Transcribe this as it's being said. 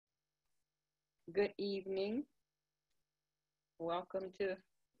Good evening. Welcome to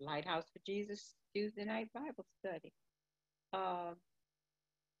Lighthouse for Jesus Tuesday night Bible study. Uh,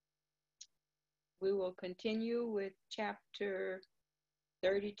 we will continue with chapter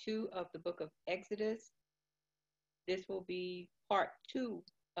 32 of the book of Exodus. This will be part 2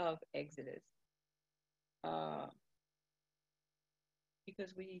 of Exodus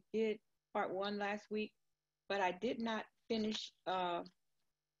because we did part 1 last week, but I did not finish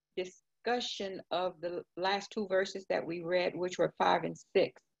discussion of the last 2 verses that we read, which were 5 and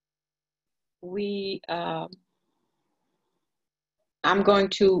 6. I'm going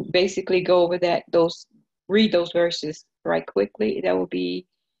to basically go over read those verses right quickly. That will be,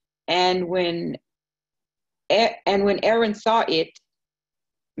 and when Aaron saw it,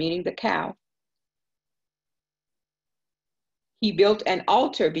 meaning the cow, he built an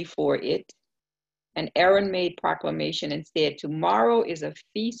altar before it, and Aaron made proclamation and said, "Tomorrow is a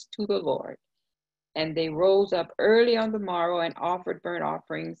feast to the Lord." And they rose up early on the morrow and offered burnt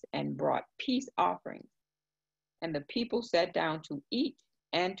offerings and brought peace offerings. And the people sat down to eat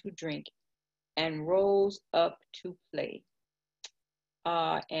and to drink and rose up to play.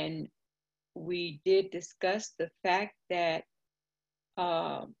 And we did discuss the fact that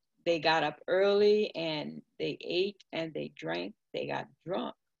they got up early and they ate and they drank, they got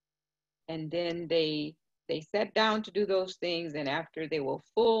drunk. And then they sat down to do those things, and after they were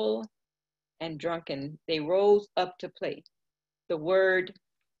full and drunken, they rose up to play. The word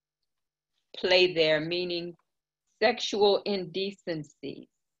play there meaning sexual indecency.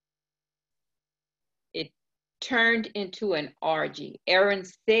 It turned into an orgy. Aaron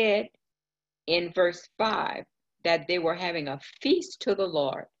said in verse 5 that they were having a feast to the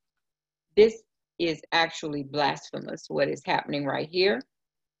Lord. This is actually blasphemous, what is happening right here.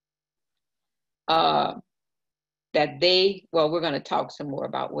 We're going to talk some more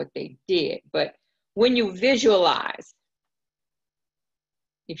about what they did, but when you visualize,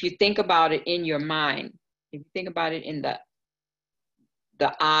 if you think about it in your mind, if you think about it in the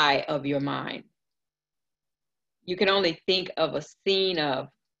eye of your mind, you can only think of a scene of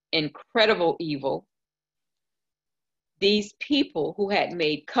incredible evil. These people who had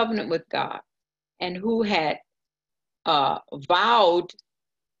made covenant with God and who had vowed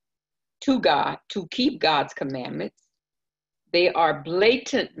to God to keep God's commandments, they are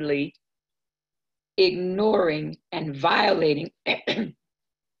blatantly ignoring and violating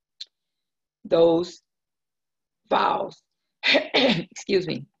those vows. Excuse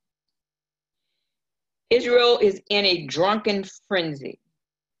me. Israel is in a drunken frenzy,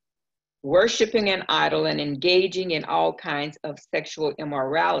 worshiping an idol and engaging in all kinds of sexual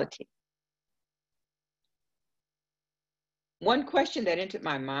immorality. One question that entered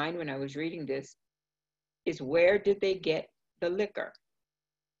my mind when I was reading this is, where did they get the liquor?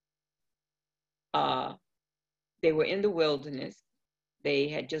 They were in the wilderness. They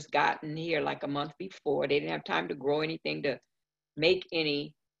had just gotten here like a month before. They didn't have time to grow anything to make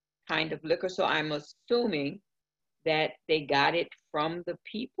any kind of liquor. So I'm assuming that they got it from the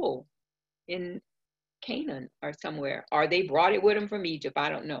people in Canaan or somewhere, or they brought it with them from Egypt. I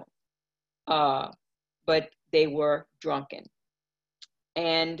don't know. But they were drunken.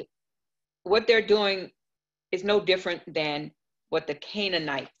 And what they're doing is no different than what the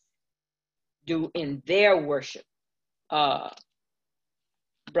Canaanites do in their worship. Brother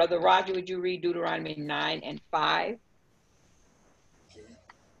Roger, would you read Deuteronomy 9 and 5? Okay.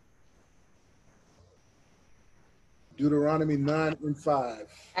 Deuteronomy 9 and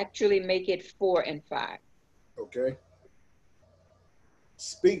 5. Actually, make it 4 and 5. Okay.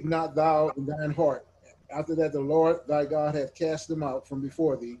 Speak not thou in thine heart, after that the Lord thy God hath cast them out from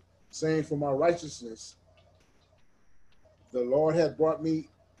before thee, saying, for my righteousness the Lord hath brought me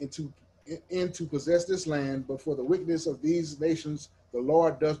in to possess this land, but for the wickedness of these nations the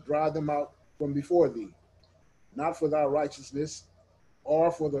Lord doth drive them out from before thee. Not for thy righteousness or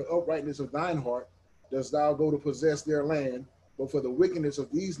for the uprightness of thine heart dost thou go to possess their land, but for the wickedness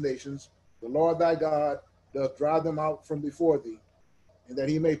of these nations the Lord thy God doth drive them out from before thee, and that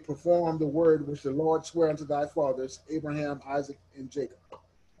he may perform the word which the Lord sware unto thy fathers, Abraham, Isaac, and Jacob.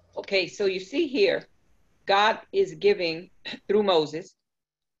 Okay, so you see here, God is giving, through Moses,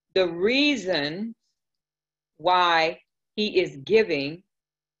 the reason why he is giving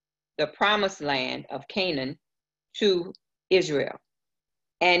the promised land of Canaan to Israel.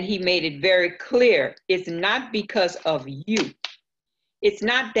 And he made it very clear, it's not because of you. It's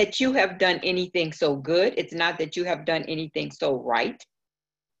not that you have done anything so good. It's not that you have done anything so right.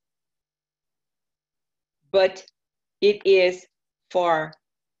 But it is for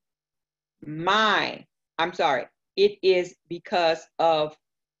it is because of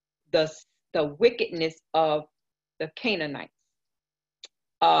the wickedness of the Canaanites.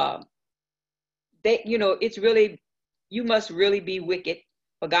 It's really, you must really be wicked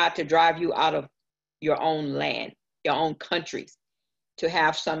for God to drive you out of your own land, your own countries, to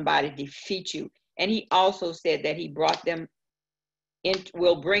have somebody defeat you. And he also said that he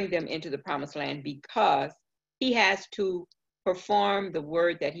will bring them into the promised land because he has to perform the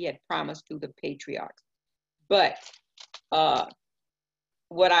word that he had promised to the patriarchs. But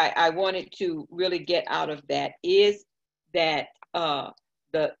what I wanted to really get out of that is that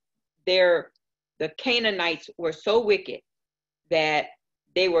the Canaanites were so wicked that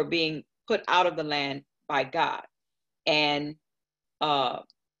they were being put out of the land by God. And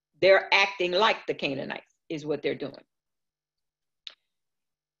they're acting like the Canaanites is what they're doing.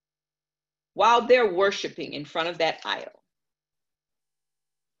 While they're worshiping in front of that idol,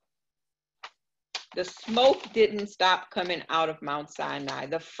 the smoke didn't stop coming out of Mount Sinai.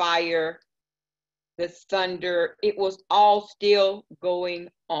 The fire, the thunder, it was all still going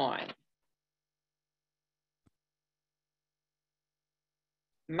on.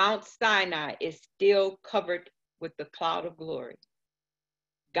 Mount Sinai is still covered with the cloud of glory,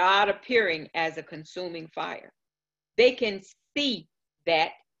 God appearing as a consuming fire. They can see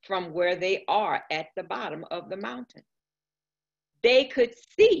that from where they are at the bottom of the mountain. They could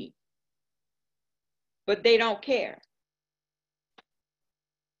see, but they don't care.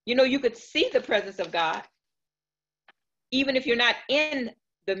 You could see the presence of God, even if you're not in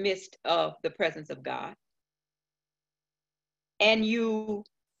the midst of the presence of God, and you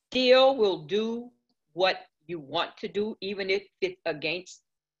still will do what you want to do, even if it's against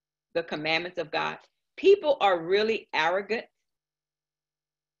the commandments of God. People are really arrogant.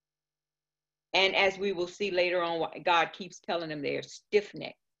 And as we will see later on, God keeps telling them they're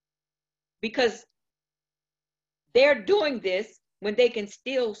stiff-necked, because they're doing this when they can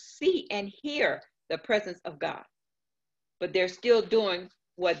still see and hear the presence of God, but they're still doing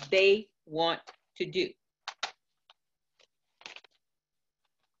what they want to do.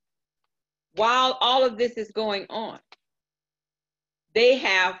 While all of this is going on, they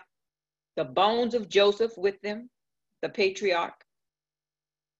have the bones of Joseph with them, the patriarch.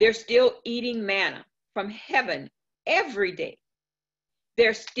 They're still eating manna from heaven every day.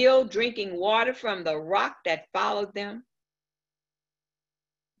 They're still drinking water from the rock that followed them.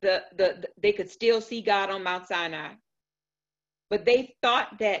 They could still see God on Mount Sinai, but they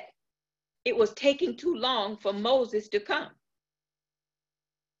thought that it was taking too long for Moses to come.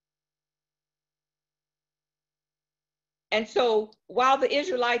 And so while the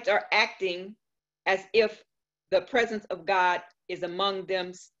Israelites are acting as if the presence of God is among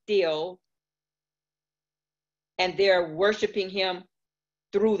them still, and they're worshiping him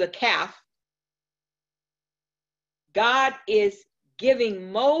through the calf, God is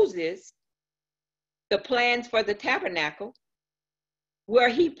giving Moses the plans for the tabernacle, where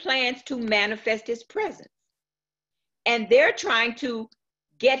he plans to manifest his presence. And they're trying to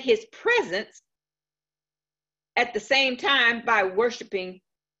get his presence at the same time by worshiping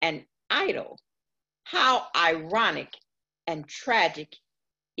an idol. How ironic and tragic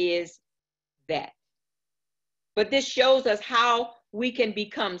is that? But this shows us how we can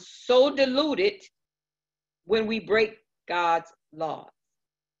become so deluded when we break God's laws.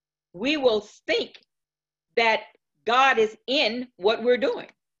 We will think that God is in what we're doing,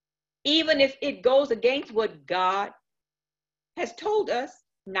 even if it goes against what God has told us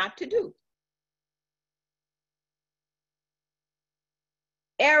not to do.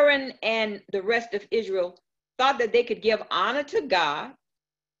 Aaron and the rest of Israel thought that they could give honor to God,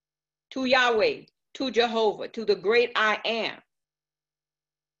 to Yahweh, to Jehovah, to the great I am,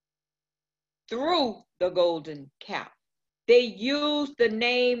 through the golden calf. They used the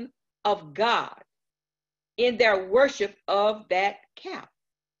name of God in their worship of that calf.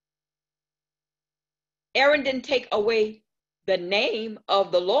 Aaron didn't take away the name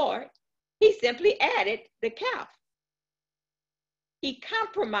of the Lord. He simply added the calf. He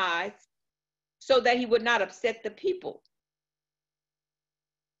compromised so that he would not upset the people.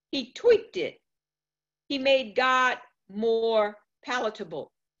 He tweaked it. He made God more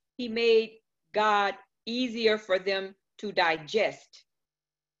palatable. He made God easier for them to digest.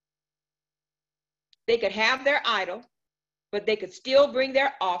 They could have their idol, but they could still bring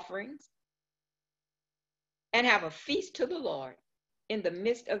their offerings and have a feast to the Lord in the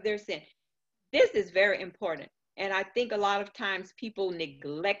midst of their sin. This is very important. And I think a lot of times people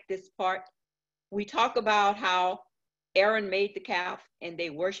neglect this part. We talk about how Aaron made the calf and they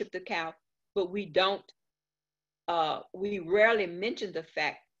worship the calf, but we rarely mention the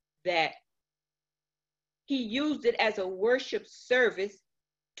fact that he used it as a worship service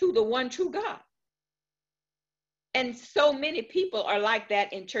to the one true God. And so many people are like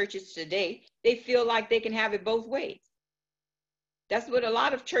that in churches today. They feel like they can have it both ways. That's what a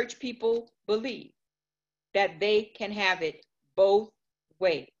lot of church people believe, that they can have it both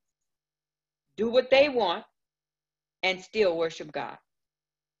ways. Do what they want and still worship God.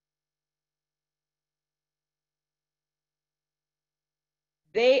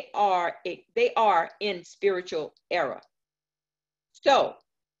 They are in spiritual error. So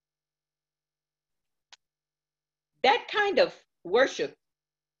that kind of worship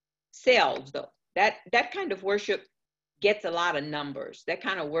sells, though. That kind of worship gets a lot of numbers. That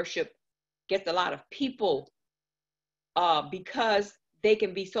kind of worship gets a lot of people because they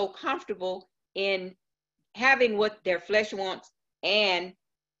can be so comfortable in having what their flesh wants and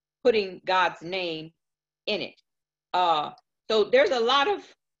putting God's name in it. So there's a lot of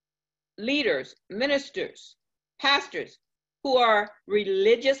leaders, ministers, pastors who are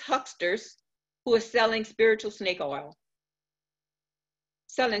religious hucksters who are selling spiritual snake oil.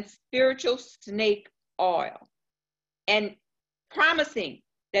 Selling spiritual snake oil and promising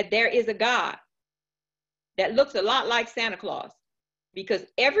that there is a God that looks a lot like Santa Claus, because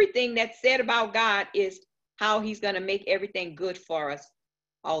everything that's said about God is how he's going to make everything good for us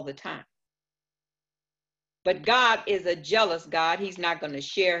all the time. But God is a jealous God. He's not going to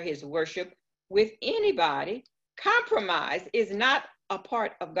share his worship with anybody. Compromise is not a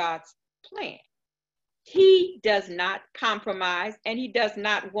part of God's plan. He does not compromise, and he does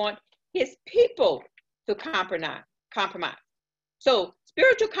not want his people to compromise. So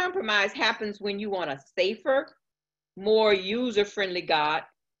spiritual compromise happens when you want a safer, more user-friendly God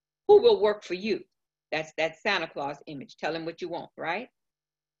who will work for you. That's that Santa Claus image. Tell him what you want, right?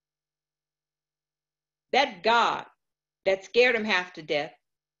 That God that scared him half to death,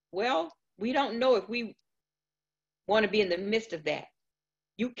 well, we don't know if we want to be in the midst of that.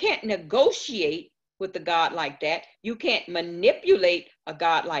 You can't negotiate with a God like that. You can't manipulate a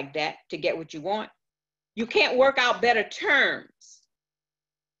God like that to get what you want. You can't work out better terms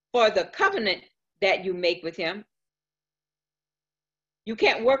for the covenant that you make with him. You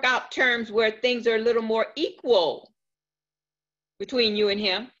can't work out terms where things are a little more equal between you and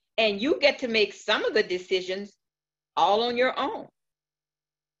him, and you get to make some of the decisions all on your own.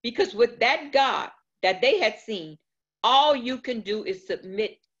 Because with that God that they had seen, all you can do is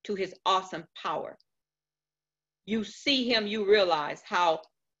submit to his awesome power. You see him, you realize how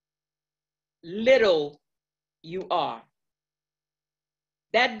little you are.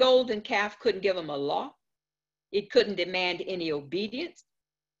 That golden calf couldn't give him a law. It couldn't demand any obedience.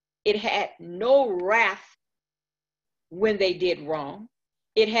 It had no wrath when they did wrong.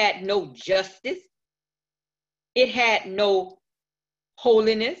 It had no justice. It had no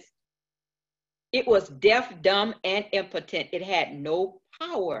holiness. It was deaf, dumb, and impotent. It had no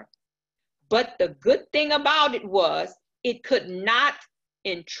power. But the good thing about it was it could not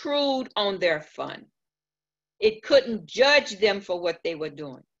intrude on their fun. It couldn't judge them for what they were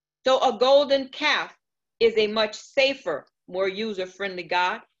doing. So a golden calf is a much safer, more user-friendly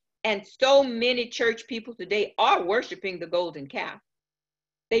God. And so many church people today are worshiping the golden calf.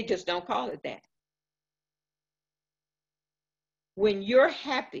 They just don't call it that. When you're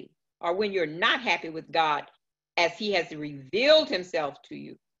happy or when you're not happy with God as he has revealed himself to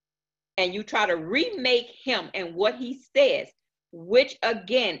you, and you try to remake him and what he says, which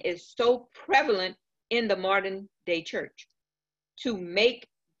again is so prevalent in the modern day church, to remake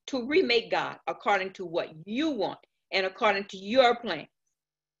God according to what you want and according to your plan.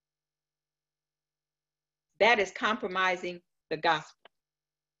 That is compromising the gospel.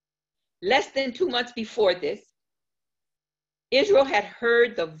 Less than 2 months before this, Israel had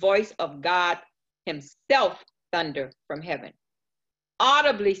heard the voice of God himself thunder from heaven,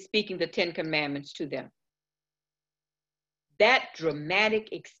 audibly speaking the 10 commandments to them. That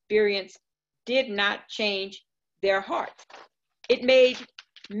dramatic experience did not change their hearts. It made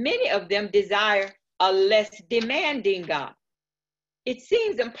many of them desire a less demanding God. It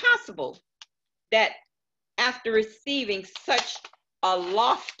seems impossible that after receiving such a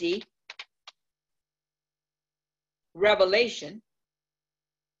lofty revelation,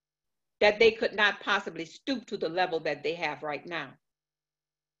 that they could not possibly stoop to the level that they have right now.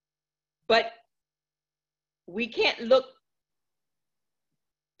 But we can't look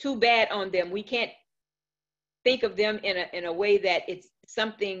too bad on them. We can't think of them in a way that it's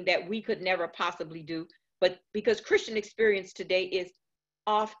something that we could never possibly do. But because Christian experience today is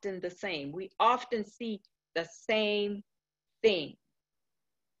often the same. We often see the same thing.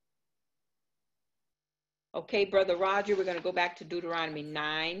 Okay, Brother Roger, we're going to go back to Deuteronomy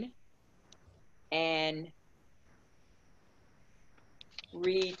 9. And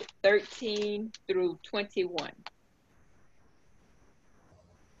read 13 through 21.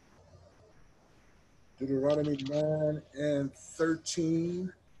 Deuteronomy 9 and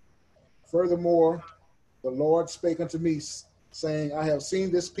 13. Furthermore, the Lord spake unto me, saying, I have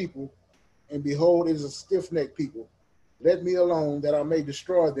seen this people, and behold, it is a stiff-necked people. Let me alone, that I may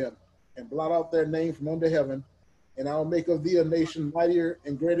destroy them, and blot out their name from under heaven, and I will make of thee a nation mightier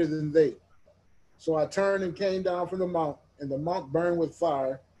and greater than they. So I turned and came down from the mount, and the mount burned with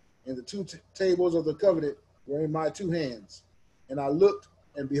fire, and the two tables of the covenant were in my two hands. And I looked,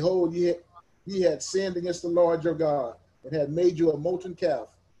 and behold, ye had sinned against the Lord your God, and had made you a molten calf.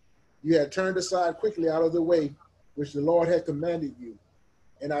 You had turned aside quickly out of the way which the Lord had commanded you.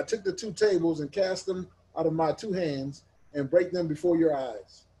 And I took the two tables and cast them out of my two hands, and brake them before your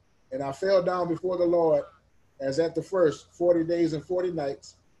eyes. And I fell down before the Lord, as at the first 40 days and 40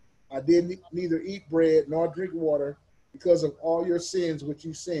 nights. I did neither eat bread nor drink water, because of all your sins which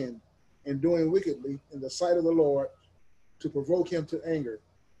you sinned, in doing wickedly in the sight of the Lord, to provoke him to anger.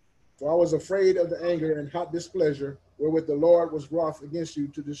 For I was afraid of the anger and hot displeasure, wherewith the Lord was wroth against you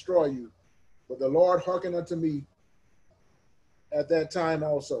to destroy you. But the Lord hearkened unto me at that time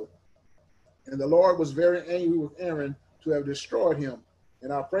also. And the Lord was very angry with Aaron to have destroyed him.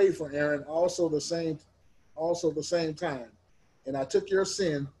 And I prayed for Aaron also the same time. And I took your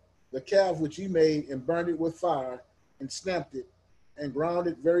sin, the calf which ye made, and burned it with fire, and snapped it, and ground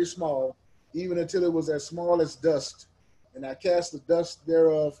it very small, even until it was as small as dust. And I cast the dust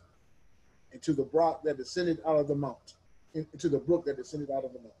thereof into the brook that descended out of the mount, into the brook that descended out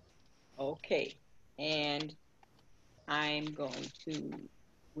of the mount. Okay, and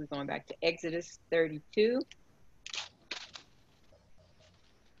we're going back to Exodus 32.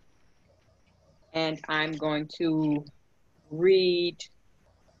 And I'm going to read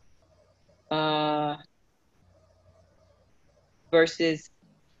verses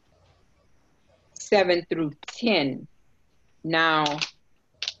 7 through 10. Now,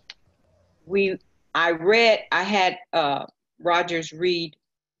 I had Rogers read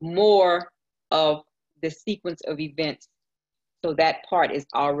more of the sequence of events. So that part is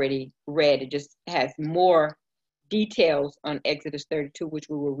already read. It just has more details on Exodus 32, which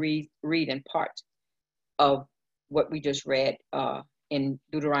we will read in parts of what we just read in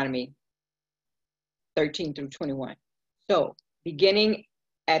Deuteronomy 13 through 21. So beginning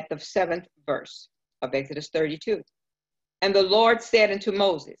at the 7th verse of Exodus 32. And the Lord said unto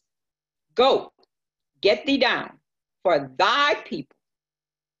Moses, Go, get thee down, for thy people,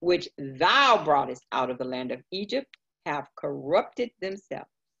 which thou broughtest out of the land of Egypt, have corrupted themselves.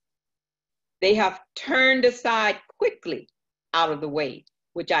 They have turned aside quickly out of the way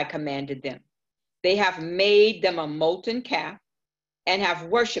which I commanded them. They have made them a molten calf, and have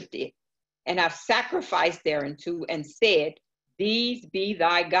worshipped it, and have sacrificed thereunto, and said, These be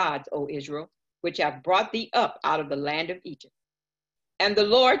thy gods, O Israel, which have brought thee up out of the land of Egypt. And the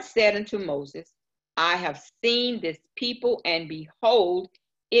Lord said unto Moses, I have seen this people, and behold,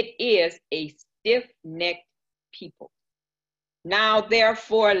 it is a stiff-necked people. Now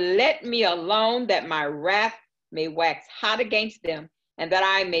therefore let me alone, that my wrath may wax hot against them, and that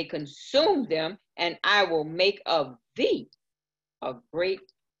I may consume them, and I will make of thee a great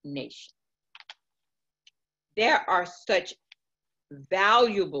nation. There are such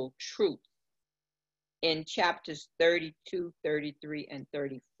valuable truths in chapters 32, 33, and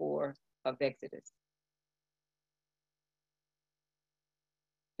 34 of Exodus.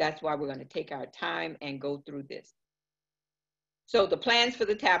 That's why we're going to take our time and go through this. So the plans for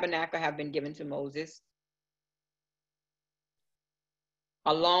the tabernacle have been given to Moses,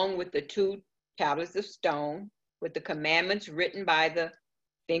 along with the 2 tablets of stone, with the commandments written by the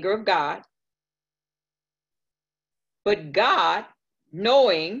finger of God. But God,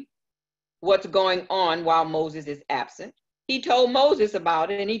 knowing what's going on while Moses is absent, he told Moses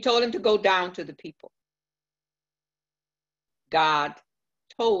about it, and he told him to go down to the people. God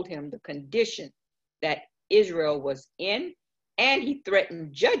told him the condition that Israel was in, and he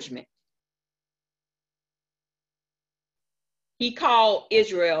threatened judgment. He called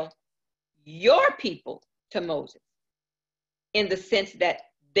Israel your people to Moses, in the sense that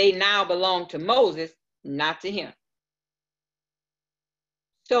they now belong to Moses, not to him.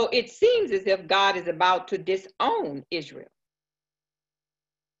 So it seems as if God is about to disown Israel.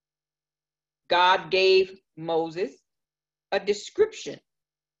 God gave Moses a description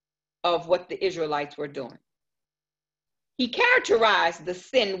of what the Israelites were doing. He characterized the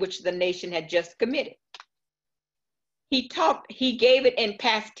sin which the nation had just committed. He gave it in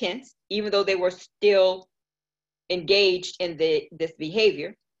past tense, even though they were still engaged in this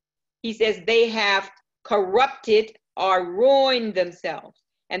behavior. He says they have corrupted or ruined themselves,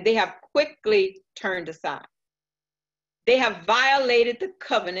 and they have quickly turned aside. They have violated the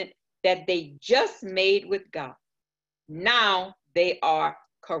covenant that they just made with God. Now they are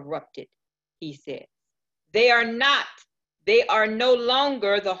corrupted, he says. They are no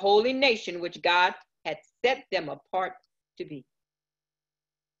longer the holy nation which God had set them apart to be.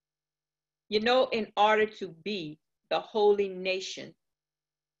 You know, in order to be the holy nation,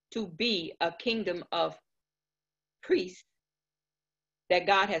 to be a kingdom of priests that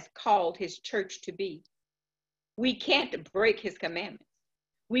God has called his church to be, we can't break his commandments.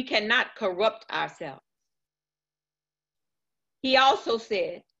 We cannot corrupt ourselves. He also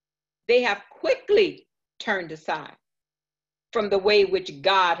said they have quickly turned aside from the way which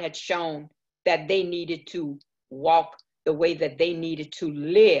God had shown that they needed to walk, the way that they needed to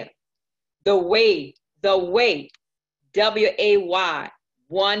live. The way, W-A-Y,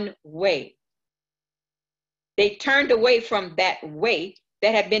 one way. They turned away from that way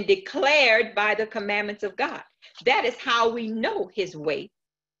that had been declared by the commandments of God. That is how we know his way,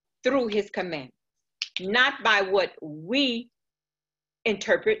 through his commandments, not by what we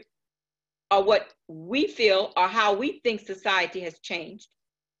interpret or what we feel or how we think society has changed,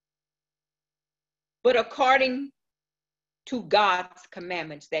 but according to God's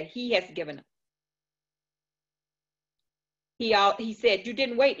commandments that he has given us. He said, they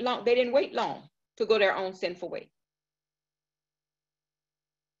didn't wait long to go their own sinful way.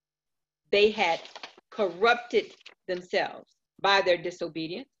 They had corrupted themselves by their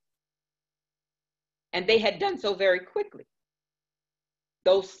disobedience, and they had done so very quickly.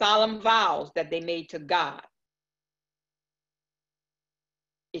 Those solemn vows that they made to God,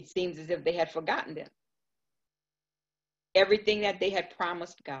 it seems as if they had forgotten them. Everything that they had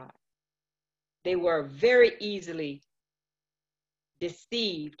promised God, they were very easily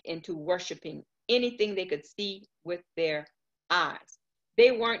deceived into worshiping anything they could see with their eyes.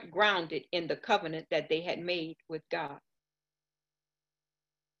 They weren't grounded in the covenant that they had made with God.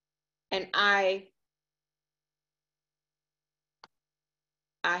 And I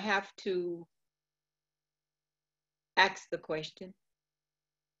have to ask the question,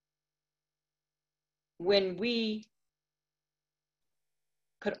 when we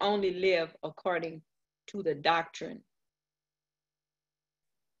could only live according to the doctrine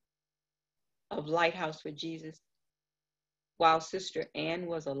of Lighthouse for Jesus while Sister Ann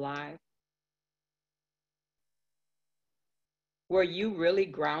was alive, were you really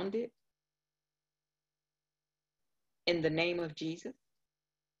grounded in the name of Jesus?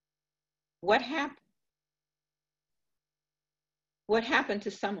 What happened? What happened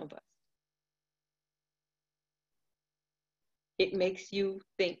to some of us? It makes you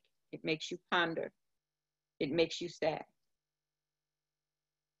think, it makes you ponder, it makes you sad.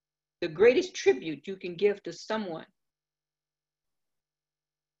 The greatest tribute you can give to someone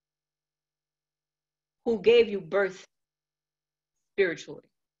who gave you birth spiritually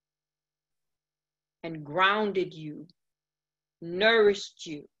and grounded you, nourished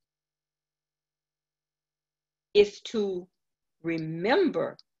you, is to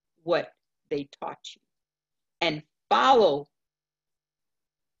remember what they taught you and follow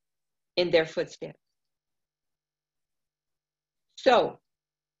in their footsteps. So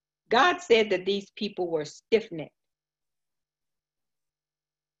God said that these people were stiff-necked.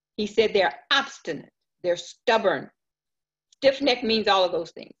 He said they're obstinate, they're stubborn. Stiff-necked means all of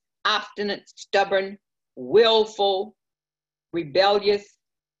those things: obstinate, stubborn, willful, rebellious,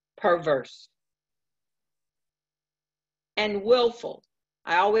 perverse. And willful,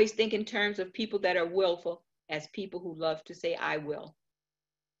 I always think in terms of people that are willful as people who love to say, I will,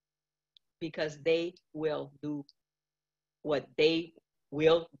 because they will do what they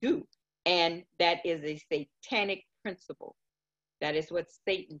will do. And that is a satanic principle. That is what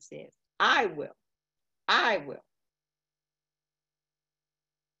Satan says. I will. I will.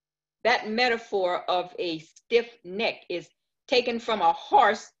 That metaphor of a stiff neck is taken from a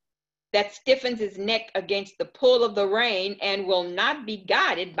horse that stiffens his neck against the pull of the rein and will not be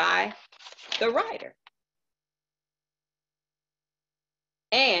guided by the rider.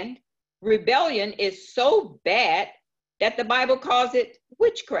 And rebellion is so bad that the Bible calls it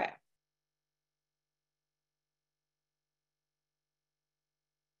witchcraft.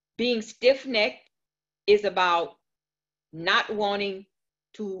 Being stiff-necked is about not wanting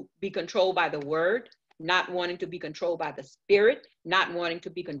to be controlled by the word, not wanting to be controlled by the spirit, not wanting to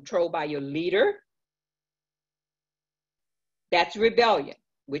be controlled by your leader. That's rebellion,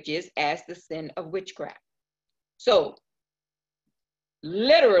 which is as the sin of witchcraft. So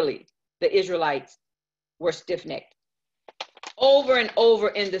literally, the Israelites were stiff-necked. Over and over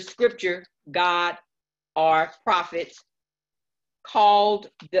in the scripture, God or prophets called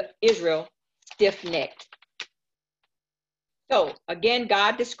Israel stiff-necked. So again,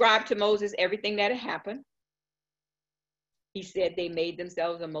 God described to Moses everything that had happened. He said they made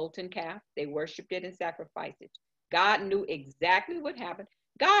themselves a molten calf. They worshiped it and sacrificed it. God knew exactly what happened.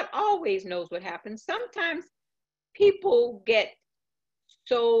 God always knows what happens. Sometimes people get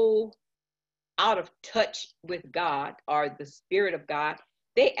so out of touch with God or the Spirit of God,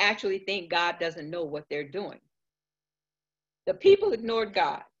 they actually think God doesn't know what they're doing. The people ignored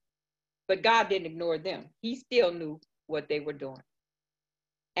God, but God didn't ignore them. He still knew what they were doing.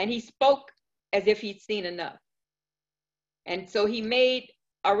 And he spoke as if he'd seen enough. And so he made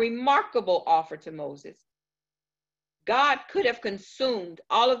a remarkable offer to Moses. God could have consumed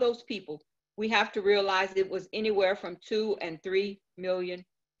all of those people. We have to realize it was anywhere from 2 and 3 million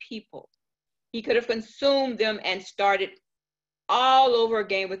people. He could have consumed them and started all over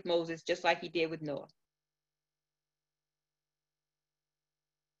again with Moses, just like he did with Noah.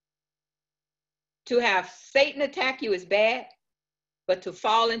 To have Satan attack you is bad, but to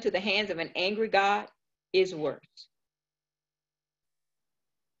fall into the hands of an angry God is worse.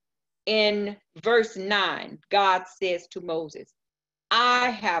 In verse 9, God says to Moses, I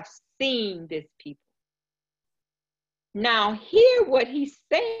have seen this people. Now here what he's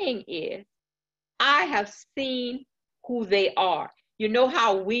saying is, I have seen who they are. You know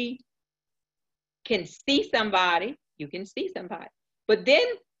how we can see somebody, you can see somebody, but then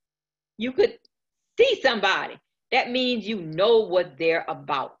you could see somebody. That means you know what they're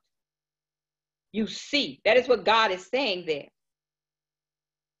about. You see, that is what God is saying there.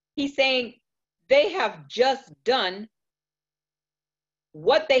 He's saying they have just done,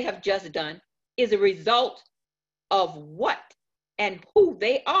 what they have just done is a result of what and who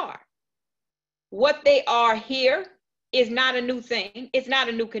they are. What they are here is not a new thing. It's not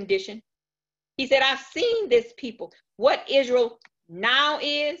a new condition. He said, I've seen this people. What Israel now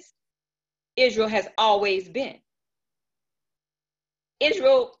is, Israel has always been.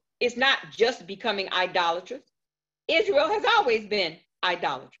 Israel is not just becoming idolatrous. Israel has always been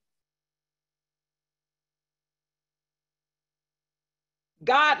idolatrous.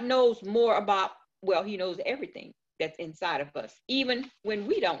 God knows more about, well, he knows everything that's inside of us, even when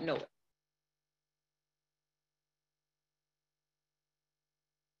we don't know it.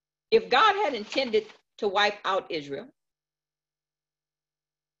 If God had intended to wipe out Israel,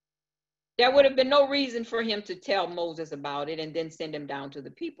 there would have been no reason for him to tell Moses about it and then send him down to the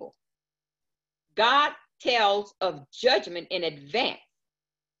people. God tells of judgment in advance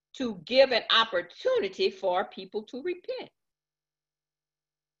to give an opportunity for people to repent.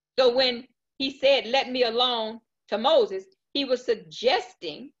 So when he said, let me alone to Moses, he was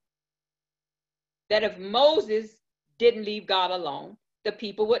suggesting that if Moses didn't leave God alone, the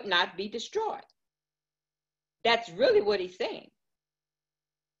people would not be destroyed. That's really what he's saying.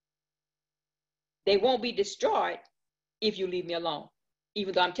 They won't be destroyed if you leave me alone,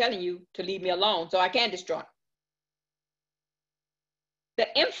 even though I'm telling you to leave me alone so I can destroy. The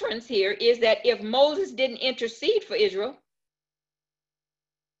inference here is that if Moses didn't intercede for Israel,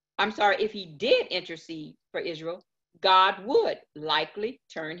 if he did intercede for Israel, God would likely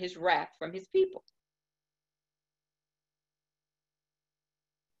turn his wrath from his people.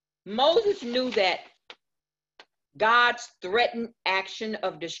 Moses knew that God's threatened action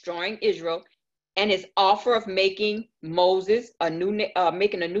of destroying Israel and his offer of making Moses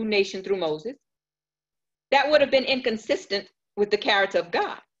making a new nation through Moses, that would have been inconsistent with the character of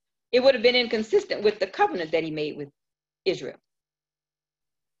God. It would have been inconsistent with the covenant that he made with Israel.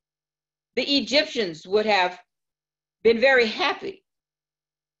 The Egyptians would have been very happy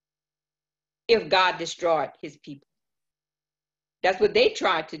if God destroyed his people. That's what they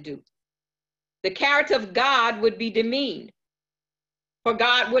tried to do. The character of God would be demeaned, for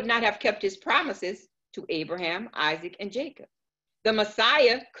God would not have kept his promises to Abraham, Isaac, and Jacob. The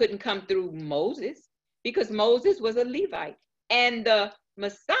Messiah couldn't come through Moses because Moses was a Levite, and the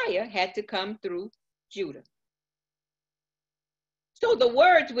Messiah had to come through Judah. So the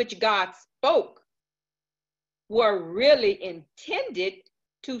words which God spoke were really intended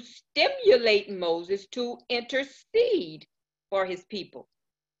to stimulate Moses to intercede for his people,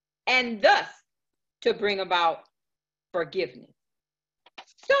 and thus to bring about forgiveness.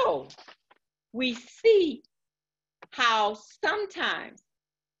 So we see how sometimes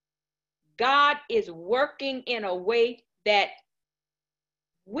God is working in a way that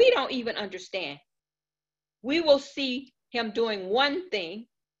we don't even understand. We will see him doing one thing,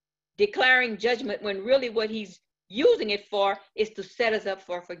 declaring judgment, when really what he's using it for is to set us up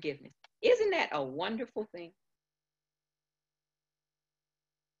for forgiveness. Isn't that a wonderful thing?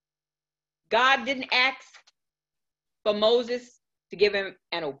 God didn't ask for Moses to give him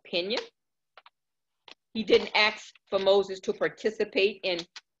an opinion. He didn't ask for Moses to participate in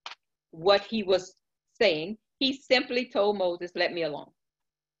what he was saying. He simply told Moses, let me alone.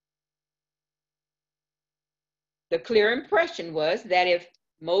 The clear impression was that if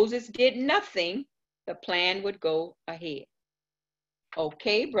Moses did nothing, the plan would go ahead.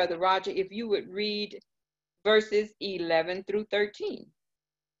 Okay, Brother Roger, if you would read verses 11 through 13.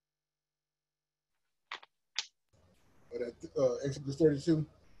 Exodus 32?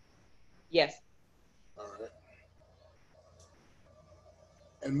 Yes. All right.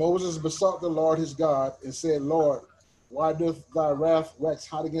 And Moses besought the Lord his God and said, Lord, why doth thy wrath wax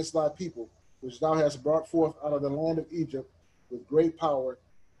hot against thy people, which thou hast brought forth out of the land of Egypt with great power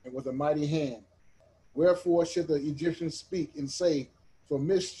and with a mighty hand? Wherefore should the Egyptians speak and say, for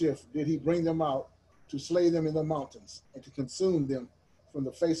mischief did he bring them out, to slay them in the mountains, and to consume them from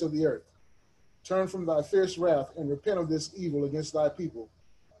the face of the earth? Turn from thy fierce wrath and repent of this evil against thy people.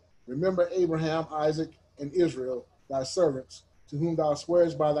 Remember Abraham, Isaac, and Israel, thy servants, to whom thou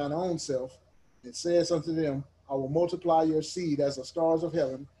swearest by thine own self, and sayest unto them, I will multiply your seed as the stars of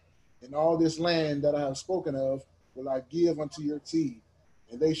heaven, and all this land that I have spoken of will I give unto your seed,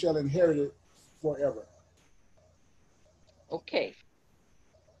 and they shall inherit it forever. Okay.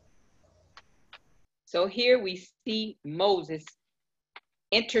 So here we see Moses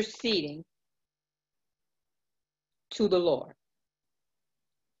interceding to the Lord.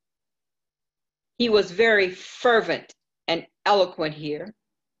 He was very fervent and eloquent here.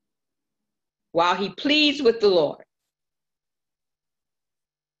 While he pleads with the Lord,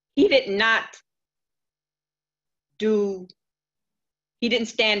 he didn't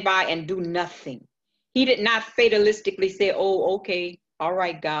stand by and do nothing. He did not fatalistically say, oh, okay, all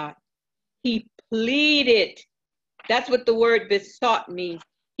right, God. He pleaded. That's what the word besought means.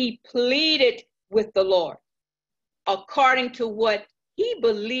 He pleaded with the Lord according to what he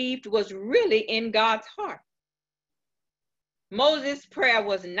believed was really in God's heart. Moses' prayer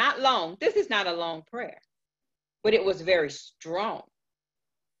was not long. This is not a long prayer, but it was very strong.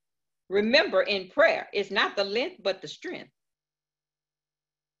 Remember, in prayer, it's not the length, but the strength.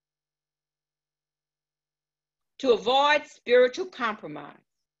 To avoid spiritual compromise,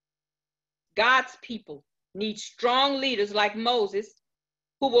 God's people need strong leaders like Moses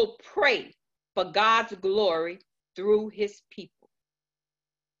who will pray for God's glory through his people.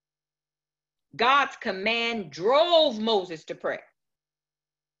 God's command drove Moses to prayer.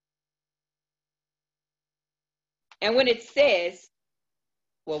 And when it says,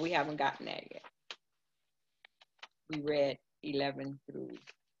 well, we haven't gotten there yet. We read 11 through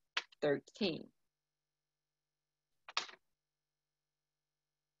 13.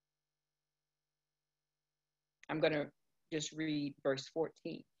 I'm going to just read verse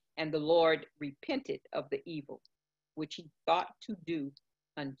 14. And the Lord repented of the evil which he thought to do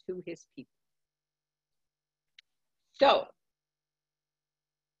unto his people. So,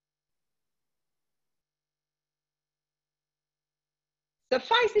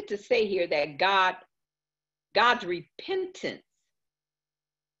 suffice it to say here that God's repentance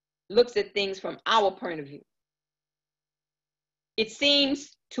looks at things from our point of view. It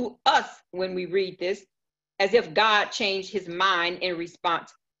seems to us when we read this as if God changed his mind in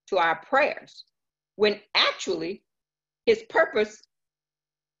response to our prayers, when actually his purpose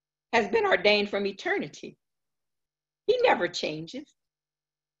has been ordained from eternity. He never changes.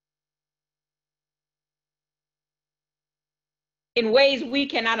 In ways we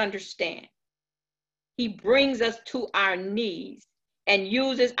cannot understand, he brings us to our knees and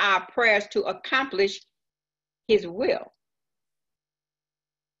uses our prayers to accomplish his will.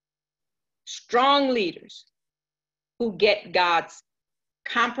 Strong leaders who get God's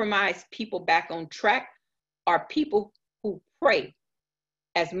compromised people back on track are people who pray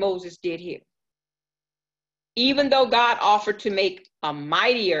as Moses did here. Even though God offered to make a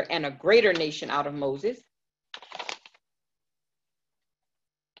mightier and a greater nation out of Moses,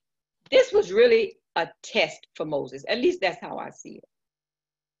 this was really a test for Moses. At least that's how I see it.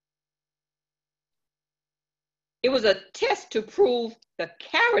 It was a test to prove the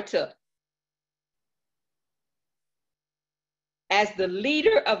character as the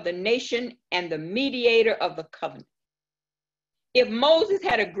leader of the nation and the mediator of the covenant. If Moses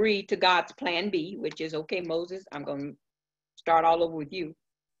had agreed to God's plan B, which is, okay, Moses, I'm going to start all over with you,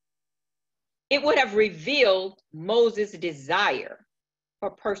 it would have revealed Moses' desire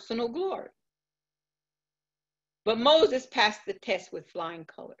for personal glory. But Moses passed the test with flying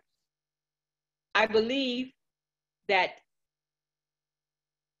colors. I believe that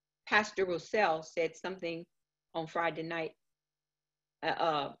Pastor Broussard said something on Friday night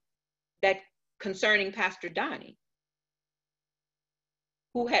that concerning Pastor Donnie,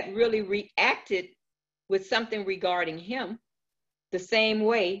 who had really reacted with something regarding him the same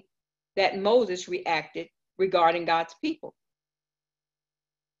way that Moses reacted regarding God's people.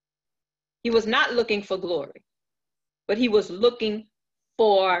 He was not looking for glory, but he was looking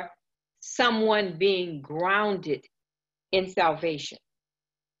for someone being grounded in salvation.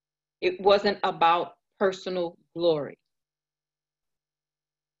 It wasn't about personal glory.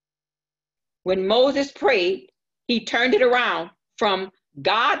 When Moses prayed, he turned it around from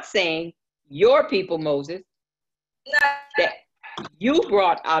God saying, your people, Moses, that you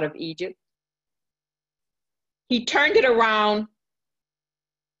brought out of Egypt. He turned it around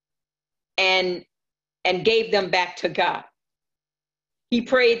and gave them back to God. He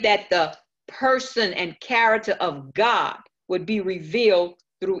prayed that the person and character of God would be revealed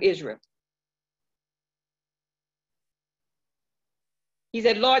through Israel. He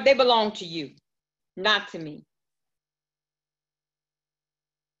said, Lord, they belong to you, not to me.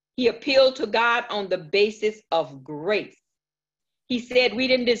 He appealed to God on the basis of grace. He said, we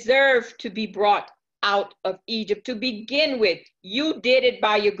didn't deserve to be brought out of Egypt to begin with. You did it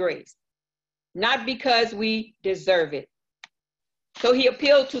by your grace, not because we deserve it. So he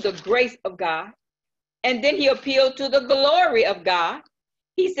appealed to the grace of God, and then he appealed to the glory of God.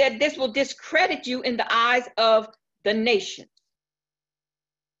 He said, this will discredit you in the eyes of the nations.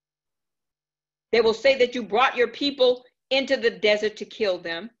 They will say that you brought your people into the desert to kill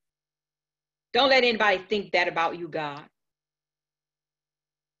them. Don't let anybody think that about you, God.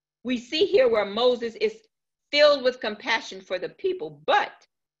 We see here where Moses is filled with compassion for the people, but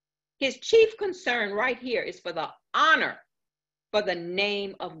his chief concern right here is for the honor, for the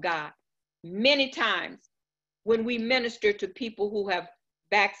name of God. Many times when we minister to people who have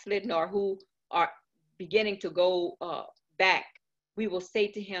backslidden or who are beginning to go back, we will say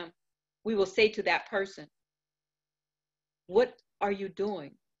to him, we will say to that person, what are you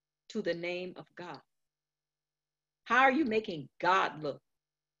doing to the name of God? How are you making God look?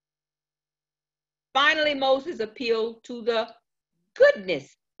 Finally, Moses appealed to the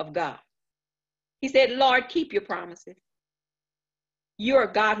goodness of God. He said, Lord, keep your promises. You're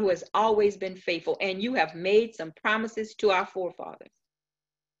a God who has always been faithful, and you have made some promises to our forefathers.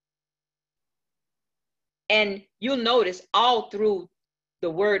 And you'll notice all through the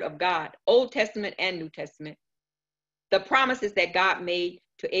word of God, Old Testament and New Testament, the promises that God made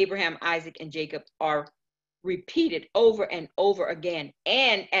to Abraham, Isaac, and Jacob are repeated over and over again.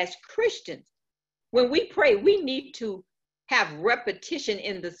 And as Christians, when we pray, we need to have repetition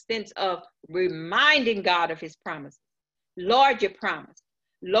in the sense of reminding God of his promises. Lord, your promise.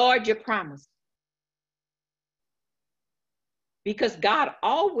 Lord, your promise. Because God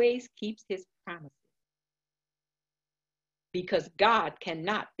always keeps his promises. Because God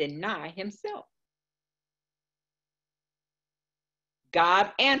cannot deny himself.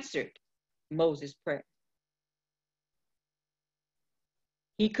 God answered Moses' prayer.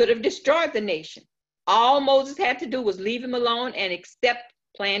 He could have destroyed the nation. All Moses had to do was leave him alone and accept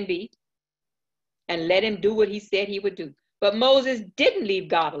plan B and let him do what he said he would do. But Moses didn't leave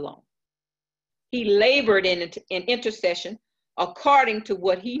God alone. He labored in intercession according to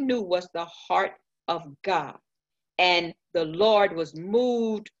what he knew was the heart of God. And the Lord was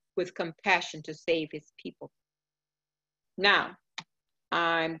moved with compassion to save his people. Now,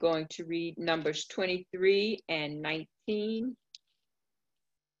 I'm going to read Numbers 23 and 19.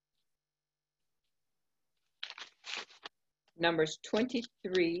 Numbers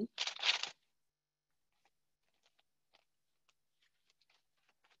 23.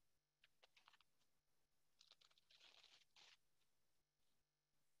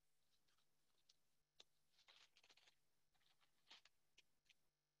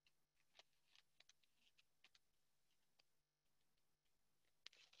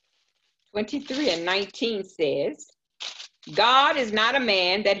 and 19 says, God is not a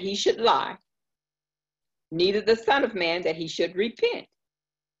man that he should lie, neither the Son of Man that he should repent.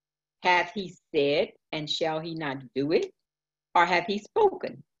 Hath he said, and shall he not do it? Or hath he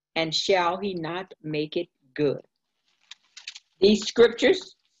spoken, and shall he not make it good? These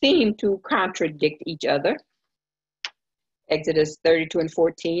scriptures seem to contradict each other. Exodus 32 and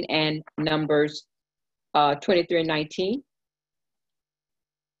 14 and Numbers 23 and 19.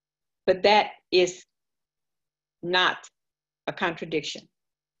 But that is not a contradiction.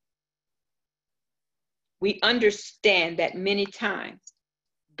 We understand that many times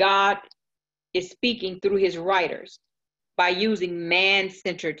God is speaking through his writers by using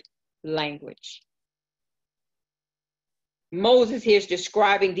man-centered language. Moses here is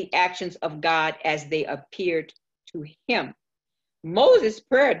describing the actions of God as they appeared to him. Moses'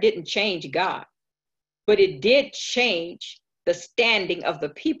 prayer didn't change God, but it did change the standing of the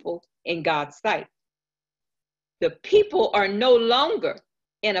people in God's sight. The people are no longer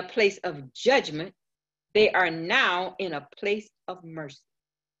in a place of judgment. They are now in a place of mercy.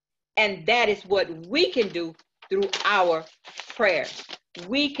 And that is what we can do through our prayers.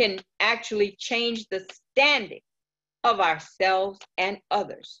 We can actually change the standing of ourselves and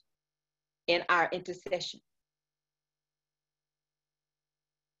others in our intercession.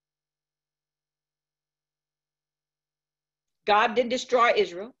 God didn't destroy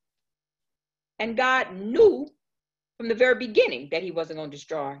Israel, and God knew from the very beginning that he wasn't going to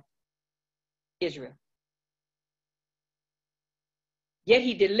destroy Israel. Yet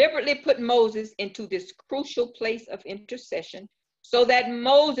he deliberately put Moses into this crucial place of intercession so that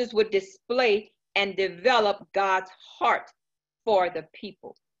Moses would display and develop God's heart for the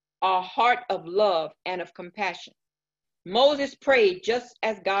people, a heart of love and of compassion. Moses prayed just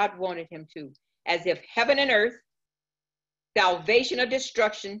as God wanted him to, as if heaven and earth, salvation or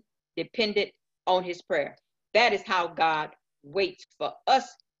destruction, depended on his prayer. That is how God waits for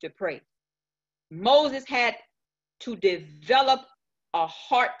us to pray. Moses had to develop a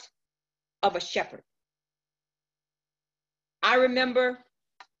heart of a shepherd. I remember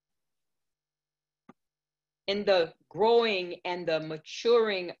in the growing and the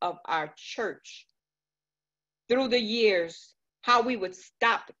maturing of our church through the years, how we would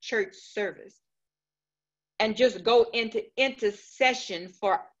stop church service and just go into intercession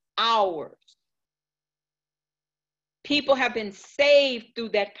for hours. People have been saved through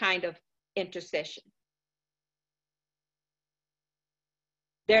that kind of intercession.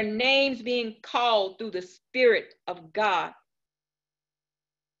 Their names being called through the Spirit of God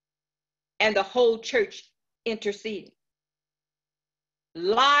and the whole church interceding.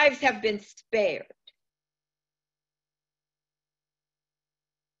 Lives have been spared.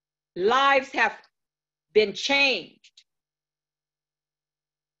 Lives have been changed.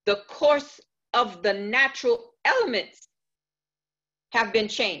 The course of the natural elements have been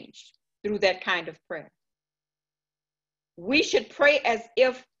changed through that kind of prayer. We should pray as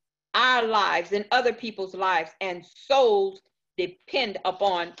if our lives and other people's lives and souls depend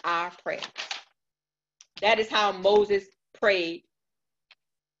upon our prayer. That is how Moses prayed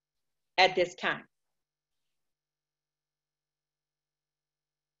at this time.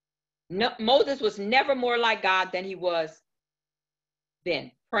 No, Moses was never more like God than he was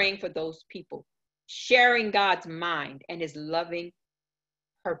then, praying for those people, sharing God's mind and his loving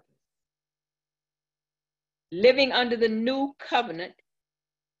purpose. Living under the new covenant,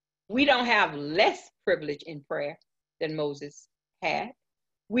 we don't have less privilege in prayer than Moses had.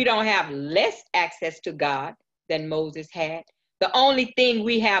 We don't have less access to God than Moses had. The only thing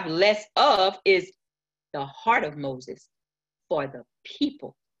we have less of is the heart of Moses for the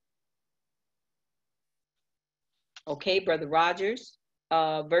people. Okay, Brother Rogers,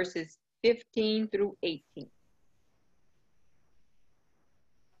 verses 15 through 18.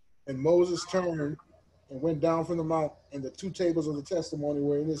 And Moses turned and went down from the mount, and the 2 tables of the testimony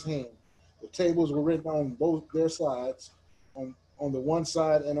were in his hand. The tables were written on both their sides, on the one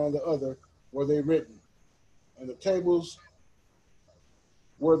side and on the other were they written. And the tables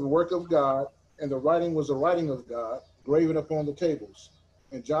were the work of God, and the writing was the writing of God, graven upon the tables.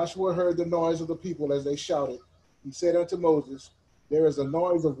 And Joshua heard the noise of the people as they shouted. He said unto Moses, there is a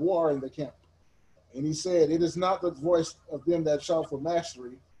noise of war in the camp. And he said, it is not the voice of them that shout for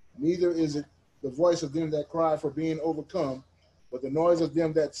mastery, neither is it the voice of them that cry for being overcome, but the noise of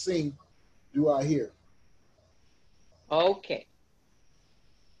them that sing do I hear. Okay.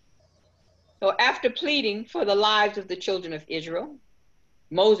 So after pleading for the lives of the children of Israel,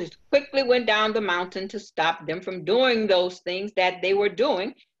 Moses quickly went down the mountain to stop them from doing those things that they were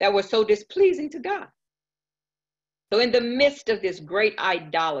doing that were so displeasing to God. So in the midst of this great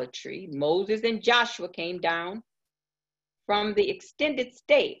idolatry, Moses and Joshua came down from the extended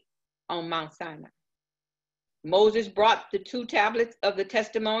stay on Mount Sinai. Moses brought the 2 tablets of the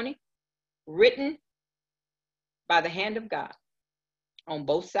testimony written by the hand of God on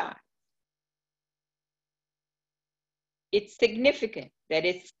both sides. It's significant that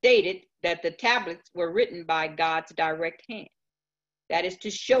it stated that the tablets were written by God's direct hand. That is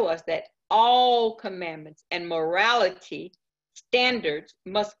to show us that all commandments and morality standards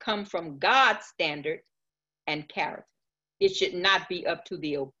must come from God's standard and character. It should not be up to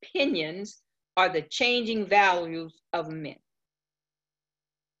the opinions or the changing values of men.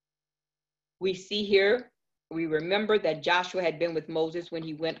 We see here, we remember that Joshua had been with Moses when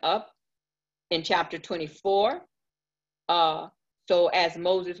he went up in chapter 24. So as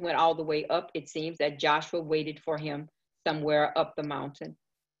Moses went all the way up, it seems that Joshua waited for him somewhere up the mountain.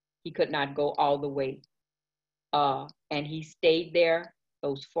 He could not go all the way. And he stayed there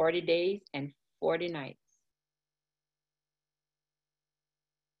those 40 days and 40 nights.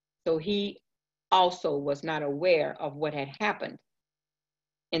 So he also was not aware of what had happened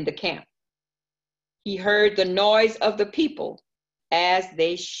in the camp. He heard the noise of the people as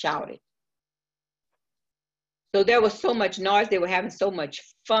they shouted. So there was so much noise. They were having so much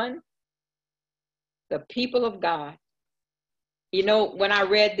fun. The people of God. You know, when I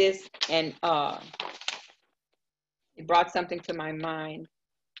read this, and it brought something to my mind.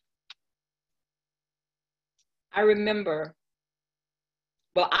 I remember,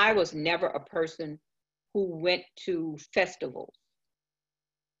 well, I was never a person who went to festivals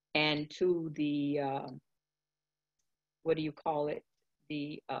and to the, what do you call it?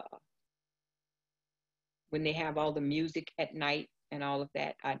 The, when they have all the music at night and all of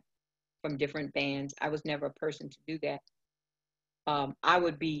that from different bands. I was never a person to do that.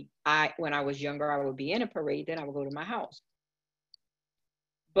 When I was younger, I would be in a parade, then I would go to my house.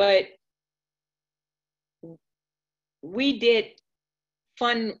 But we did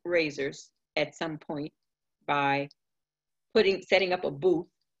fundraisers at some point by setting up a booth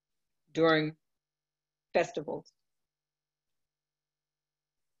during festivals.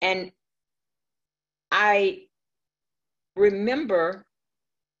 And I remember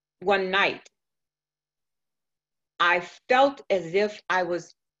one night, I felt as if I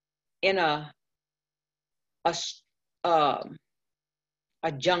was in a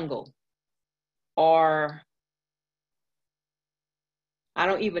jungle, or I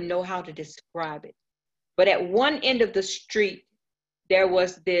don't even know how to describe it. But at one end of the street, there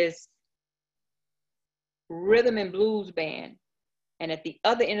was this rhythm and blues band. And at the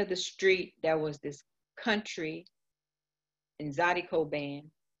other end of the street, there was this country and Zydeco band.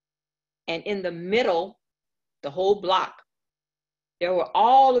 And in the middle, the whole block, there were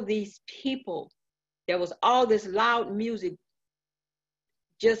all of these people. There was all this loud music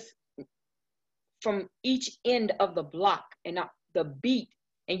just from each end of the block, and the beat,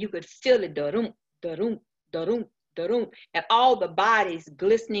 and you could feel it, da-dum, da-dum, da-dum, da-dum, and all the bodies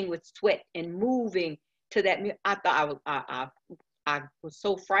glistening with sweat and moving to that. I thought I was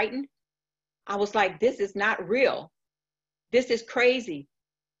so frightened. I was like, this is not real. This is crazy.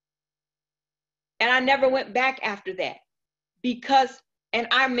 And I never went back after that, because, and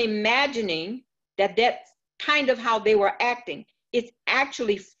I'm imagining that that's kind of how they were acting. It's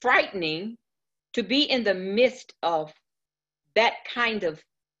actually frightening to be in the midst of that kind of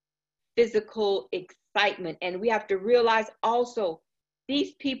physical excitement. And we have to realize also,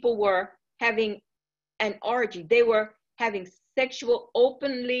 these people were having an orgy. They were having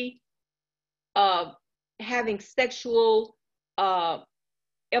openly having sexual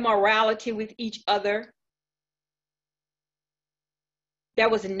immorality with each other. There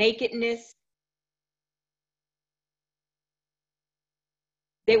was nakedness.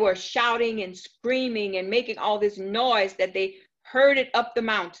 They were shouting and screaming and making all this noise that they heard it up the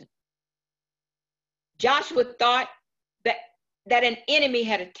mountain. Joshua thought that an enemy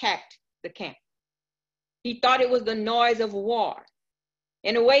had attacked the camp. He thought it was the noise of war.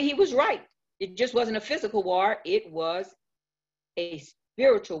 In a way, he was right. It just wasn't a physical war. It was a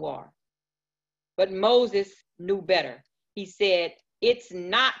spiritual war. But Moses knew better. He said, it's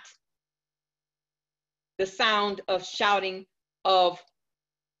not the sound of shouting of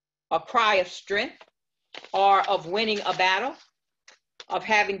a cry of strength or of winning a battle, of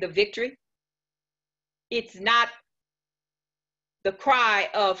having the victory. It's not the cry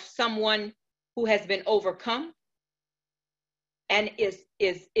of someone who has been overcome and is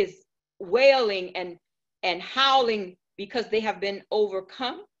wailing and howling because they have been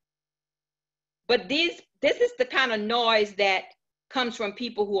overcome. But this is the kind of noise that comes from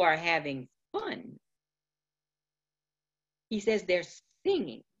people who are having fun. He says they're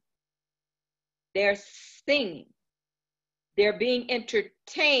singing. They're singing. They're being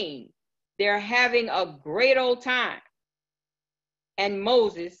entertained. They're having a great old time. And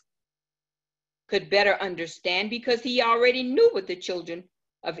Moses could better understand, because he already knew what the children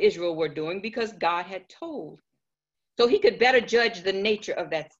of Israel were doing, because God had told. So he could better judge the nature of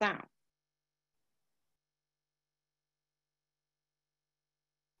that sound.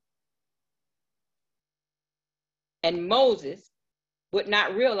 And Moses would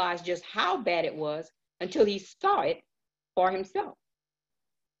not realize just how bad it was until he saw it for himself.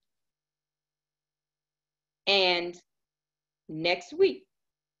 And next week,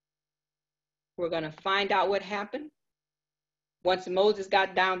 we're going to find out what happened once Moses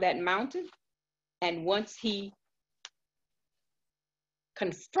got down that mountain, and once he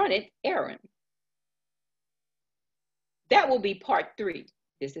confronted Aaron. that will be part 3.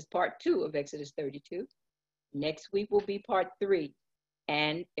 This is part 2 of Exodus 32. Next week will be part 3.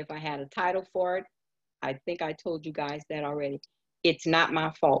 And if I had a title for it, I think I told you guys that already. It's not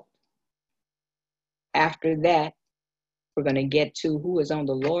my fault. After that, we're going to get to who is on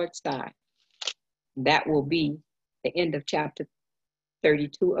the Lord's side. That will be the end of chapter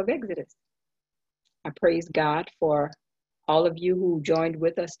 32 of Exodus. I praise God for all of you who joined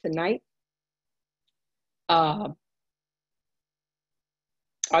with us tonight. Are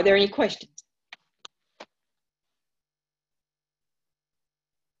there any questions?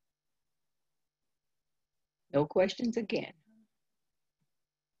 No questions again.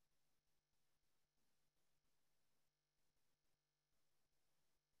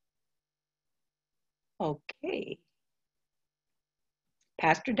 Okay.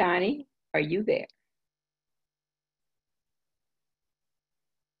 Pastor Donnie, are you there?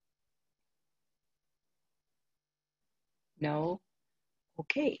 No?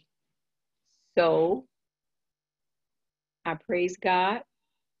 Okay. So I praise God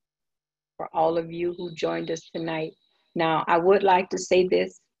for all of you who joined us tonight. Now, I would like to say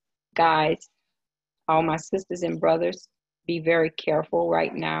this, guys, all my sisters and brothers, be very careful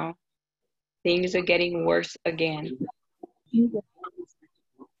right now. Things are getting worse again.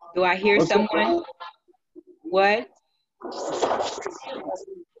 Do I hear someone? What?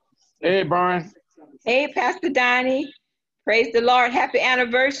 Hey, Brian. Hey, Pastor Donnie. Praise the Lord. Happy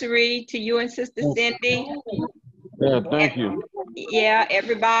anniversary to you and Sister Cindy. Yeah, thank you. Yeah,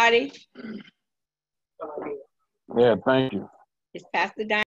 everybody. Yeah, thank you. It's Pastor Donnie.